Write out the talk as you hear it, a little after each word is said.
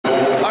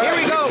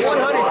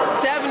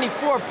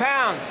174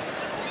 pounds.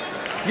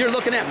 You're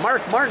looking at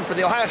Mark Martin for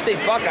the Ohio State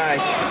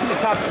Buckeyes. He's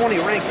a top 20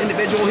 ranked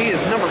individual. He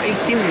is number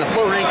 18 in the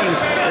flow rankings.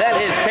 That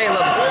is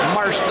Caleb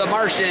Marsh, the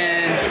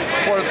Martian,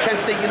 for Kent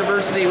State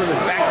University, with his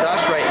back to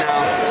us right now.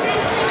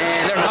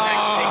 And there's a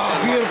nice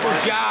takedown. Beautiful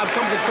job.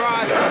 Comes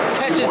across,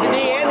 catches the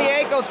knee and the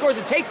ankle,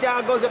 scores a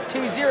takedown, goes up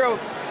 2-0.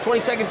 20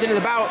 seconds into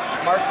the bout.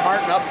 Mark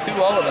Martin up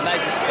 2-0 with a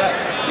nice step.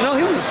 You know,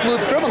 he was a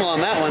smooth criminal on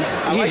that one.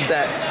 I like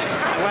that.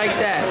 I like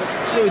that.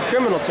 Smooth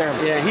criminal term.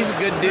 Yeah, he's a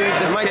good dude.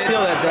 This might kid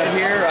steal that right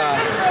here.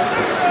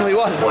 Well, he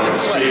was.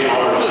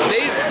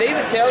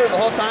 David Taylor the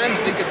whole time,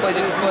 he could play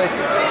just like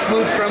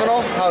smooth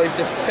criminal. How he's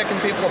just picking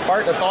people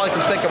apart. That's all I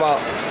can think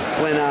about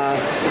when.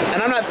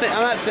 And I'm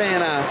not saying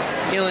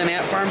Alien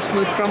Ant Farm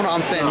smooth criminal.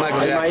 I'm saying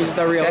Michael Jackson.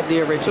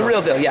 The original. The real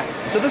deal. Yeah.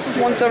 So this is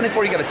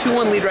 174. You got a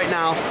 2-1 lead right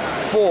now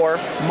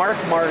for Mark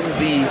Martin,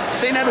 the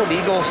St. Edward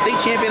Eagle state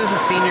champion as a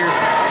senior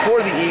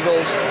for the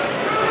Eagles.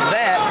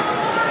 That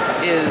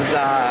is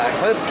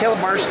Caleb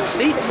Marsh,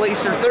 state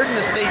placer, third in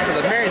the state for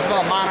the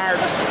Marysville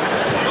Monarchs.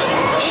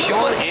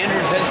 Sean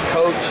Andrews, his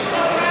coach,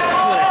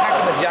 doing a heck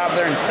of a job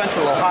there in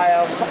Central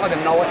Ohio. Something like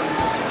a know it,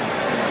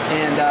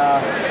 and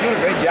doing a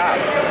great job.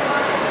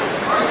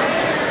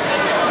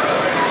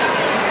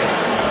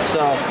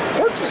 So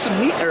Quartz with some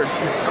meat, or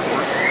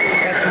Quartz.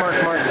 That's Mark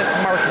Martin. That's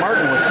Mark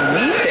Martin with some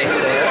knee tape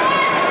there.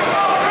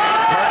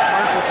 Mark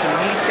Martin with some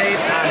knee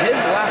tape on his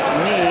left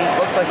knee.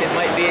 Looks like it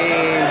might be.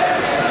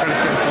 I'm trying to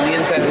see if it's from the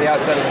inside or the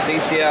outside of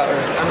his ACL or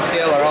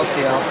MCL or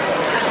LCL.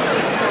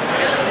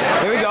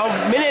 Here we go.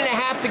 Minute and a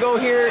half to go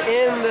here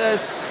in the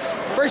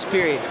first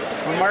period.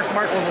 When Mark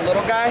Martin was a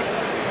little guy,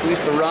 he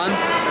used to run,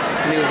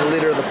 and he was the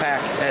leader of the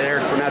pack at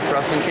Eric Burnett's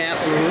wrestling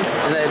camps.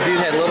 And that dude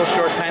had little,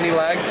 short, tiny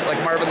legs,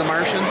 like Marvin the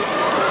Martian,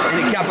 and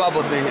he kept up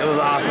with me. It was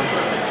awesome.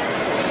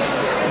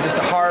 Just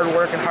a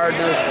hard-working,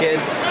 hard-nosed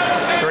kid.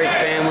 Great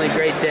family,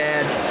 great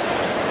dad.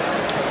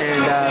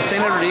 And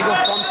St. Edward Eagle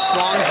from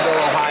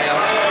Strongsville, Ohio.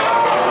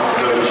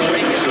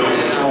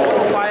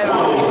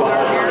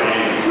 Start here.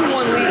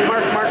 2-1 lead.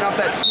 Mark Martin off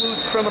that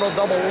smooth criminal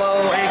double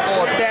low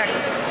ankle attack.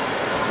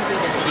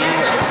 And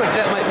looks like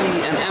that might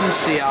be an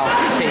MCL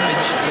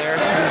tapage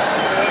there.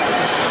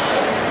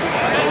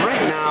 So right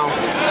now,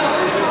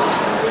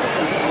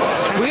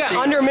 we got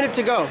under a minute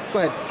to go. Go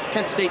ahead.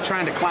 Kent State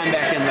trying to climb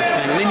back in this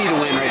thing. They need a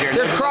win right here.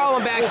 They're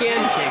crawling back in.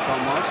 Cake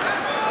almost.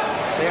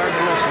 They are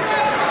delicious.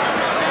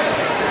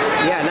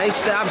 Yeah, nice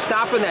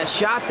stopping that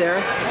shot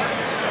there.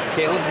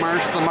 Caleb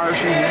Marsh, the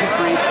Martian, he's a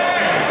freak.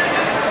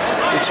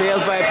 He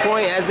trails by a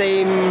point as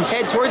they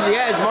head towards the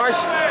edge. Marsh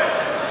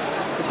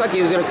looked like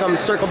he was going to come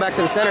circle back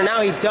to the center.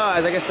 Now he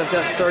does. I guess that's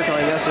not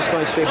circling. That's just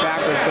going straight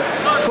backwards.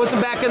 But puts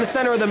him back in the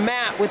center of the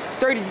mat with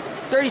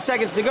 30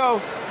 seconds to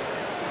go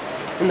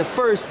in the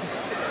first.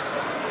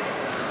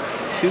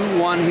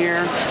 2-1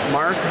 here.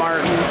 Mark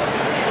Martin.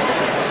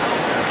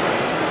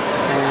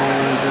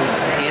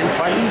 And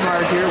fighting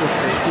hard here with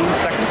 15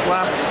 seconds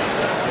left.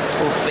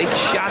 A little fake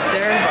shot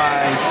there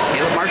by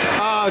Caleb Marsh.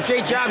 Oh,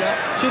 great job.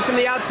 Shoots from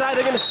the outside.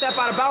 They're going to step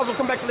out of bounds. We'll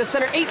come back to the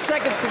center. 8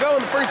 seconds to go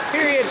in the first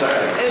period.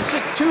 And it's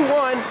just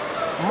 2-1.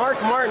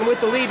 Mark Martin with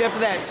the lead after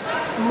that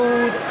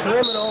smooth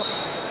criminal,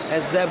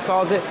 as Zeb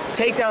calls it,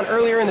 takedown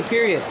earlier in the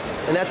period.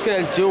 And that's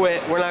going to do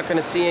it. We're not going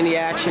to see any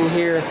action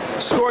here,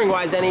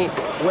 scoring-wise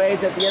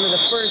anyways. At the end of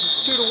the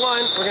first, it's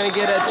 2-1. We're going to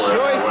get a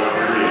choice.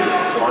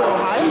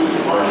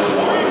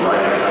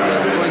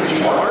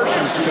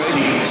 Martian's choice.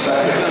 He's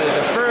going to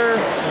defer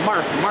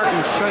Mark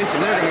Martin's choice,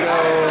 and they're going to go.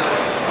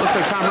 Looks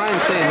like Tom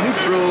Ryan's saying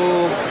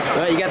neutral.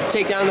 Well, you got the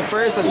takedown in the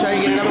first. Let's try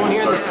to get another one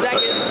here in the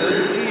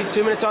second.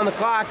 2 minutes on the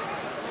clock,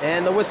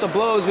 and the whistle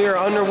blows. We are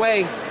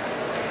underway.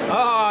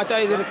 Oh, I thought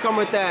he was going to come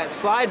with that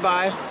slide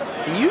by.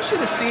 You should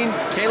have seen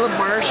Caleb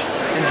Marsh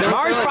and Billy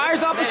Marsh Curling.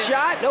 fires off a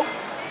shot. Nope.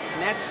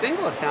 Snatch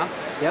single attempt.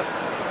 Yep.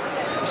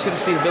 You should have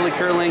seen Billy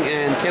Curling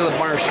and Caleb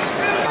Marsh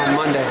on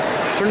Monday.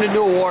 Turned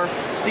into a war.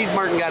 Steve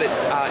Martin got it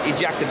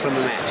ejected from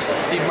the match.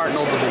 Steve Martin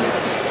owed the winner.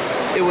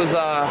 It was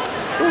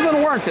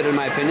unwarranted in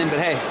my opinion, but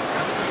hey,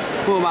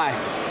 who am I?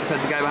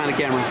 Besides the guy behind the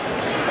camera.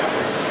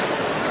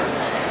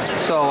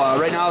 So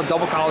right now,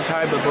 double collar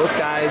tie by both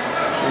guys.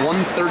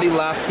 130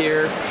 left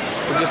here.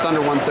 We're just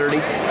under 130.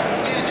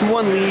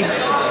 2-1 lead.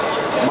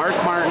 Mark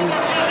Martin.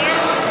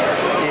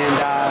 And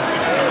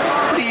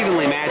pretty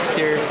evenly matched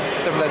here,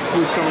 except for that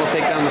smooth criminal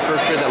takedown in the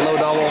first period, that low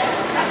double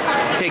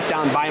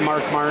takedown by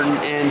Mark Martin.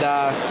 And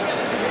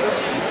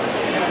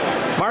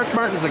Mark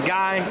Martin's a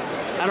guy,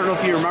 I don't know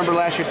if you remember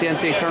last year at the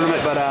NCAA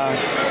tournament, but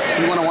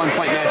he won a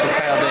 1-point match with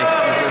Kyle Dake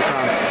in the first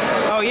round.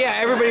 Oh yeah,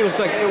 everybody was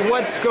like,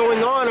 what's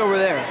going on over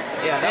there?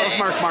 Yeah, that was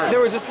Mark Martin.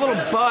 There was this little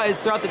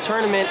buzz throughout the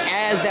tournament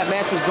as that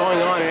match was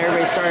going on, and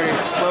everybody started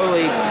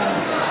slowly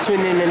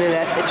tuning into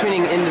that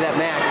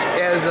match.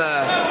 As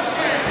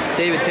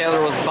David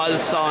Taylor was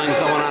buzzsawing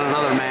someone on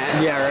another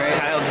match. Yeah, right.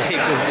 Kyle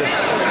Dake was just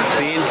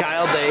being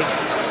Kyle Dake.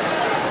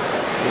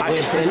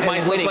 It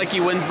might look like he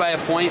wins by a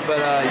point, but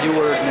you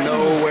were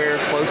nowhere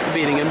close to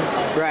beating him.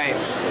 Right.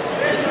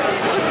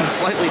 It's going to be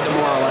slightly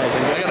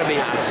demoralizing, I gotta be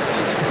honest.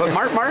 But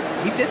Mark,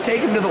 he did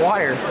take him to the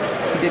wire.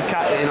 He did,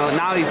 you know,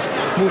 now he's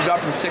moved up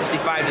from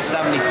 65 to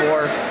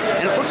 74,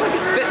 and it looks like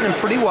it's fitting him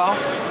pretty well.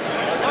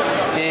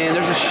 And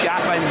there's a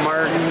shot by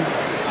Martin.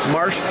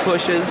 Marsh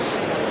pushes.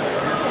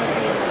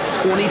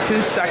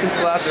 22 seconds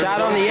left.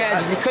 Shot on the edge.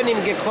 He couldn't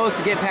even get close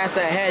to get past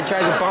that head.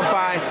 Tries to bump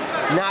by,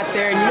 not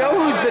there. And you know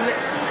who's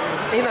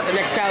he's not the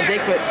next Kyle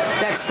Dake, but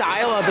that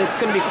style of it's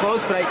going to be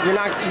close, but you're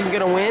not even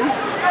going to win.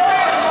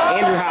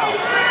 Andrew Howe.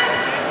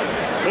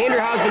 Andrew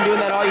Howe's been doing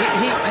that all.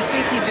 I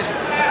think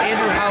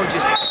Andrew Howe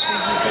just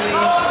physically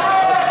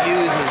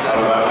abuses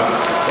him.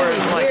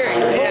 He's here.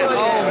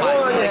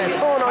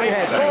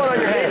 Pull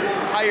on your head.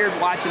 Tired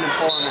watching him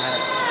pull on the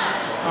head.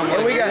 I'm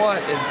like,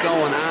 what is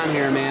going on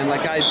here, man?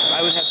 Like, I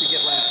would have to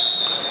get like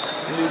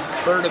a new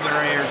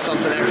vertebrae or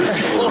something extra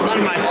to pull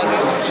on my hook.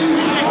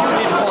 I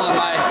need to pull on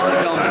my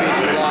gum piece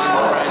for long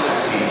before I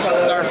just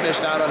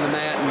starfished out on the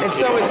mat. And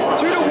so it's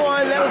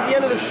 2-1. That was the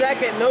end of the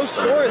second. No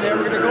score in there.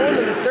 We're going to go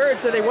into the third.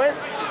 So they went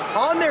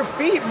on their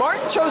feet.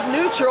 Martin chose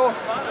neutral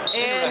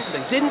and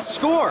didn't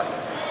score.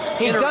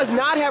 He does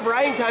not have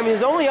riding time.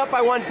 He's only up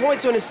by 1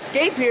 point. So an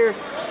escape here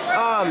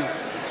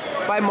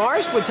by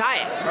Marsh would tie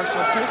it. Marsh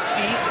up to his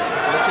feet,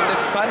 looking to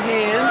cut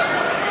hands,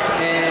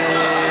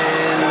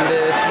 and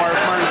if Martin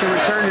can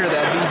return here,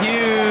 that'd be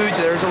huge.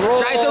 There's a roll.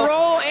 Tries to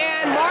roll,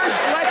 and Marsh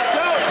lets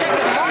go. Check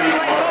that. Martin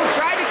let go,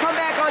 tried to come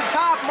back on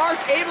top.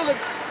 Marsh able to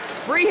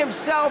free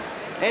himself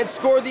and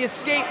score the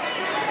escape.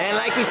 And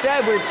like we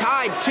said, we're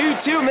tied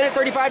 2-2, minute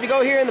 35 to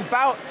go here in the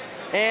bout,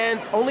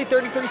 and only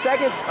 33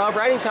 seconds of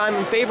riding time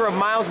in favor of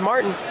Miles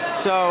Martin.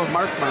 So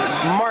Mark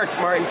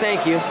Martin,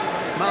 thank you.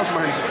 Miles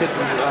Martin's a kid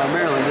from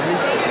Maryland, isn't he?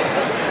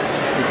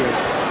 He's pretty good.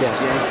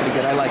 Yes. Yeah, he's pretty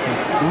good. I like him.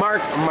 Mark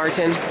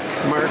Martin,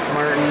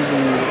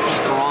 the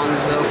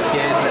Strongsville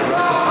kid that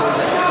wrestled for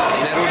the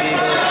St. Edward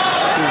Eagles.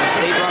 He was a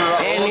state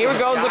runner-up. And here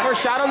we go. Look for a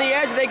shot on the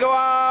edge. They go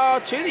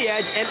out to the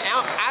edge and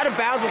out of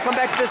bounds. We'll come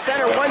back to the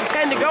center.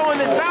 1:10 to go in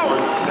this bout.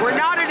 We're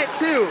knotted at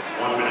 2. Similar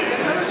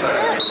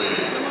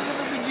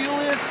to the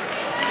Julius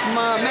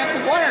Matt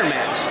McGuire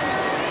match.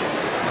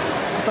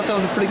 I thought that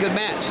was a pretty good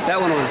match. That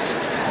one was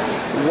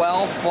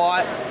well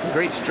fought,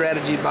 great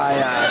strategy by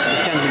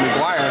Mackenzie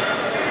McGuire.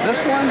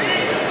 This one,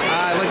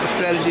 I like the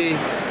strategy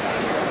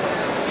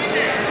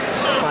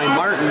by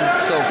Martin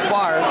so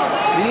far.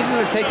 He needs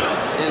to take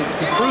and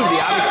to prove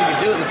he obviously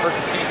could do it in the first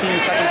 15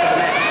 seconds of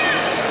the match.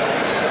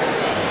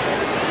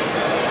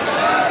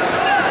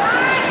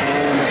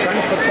 And they're trying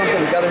to put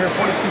something together here.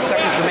 42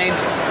 seconds remains,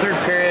 third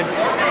period.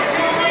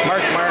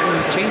 Mark Martin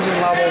changing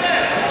levels.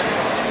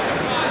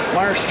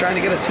 Marsh trying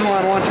to get a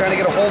 2-on-1, trying to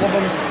get a hold of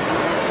him.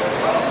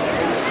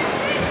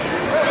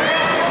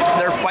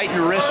 They're fighting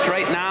wrists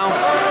right now,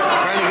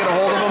 trying to get a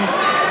hold of him.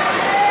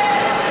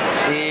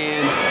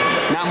 And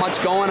not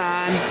much going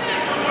on.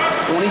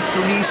 23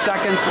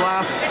 seconds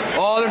left.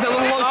 Oh, there's a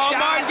little low shot.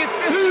 Martin gets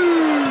this.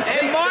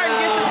 And Martin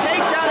gets a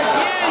takedown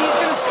again. He's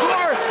going to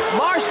score.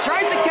 Marsh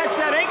tries to catch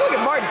that ankle. Look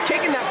at Martin's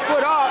kicking that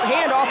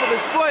hand off of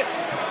his foot.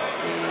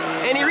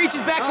 And he reaches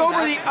back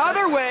over the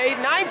other way.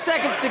 9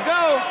 seconds to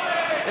go.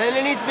 And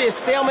it needs to be a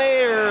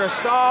stalemate or a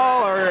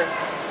stall or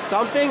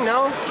something,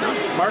 no?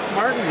 Mark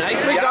Martin, nice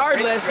job.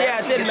 Regardless,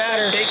 yeah, it didn't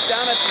matter.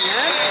 Takedown at the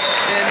end.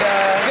 And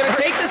he's going to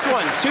take this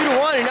one,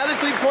 2-1. Another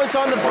 3 points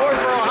on the board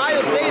for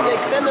Ohio State.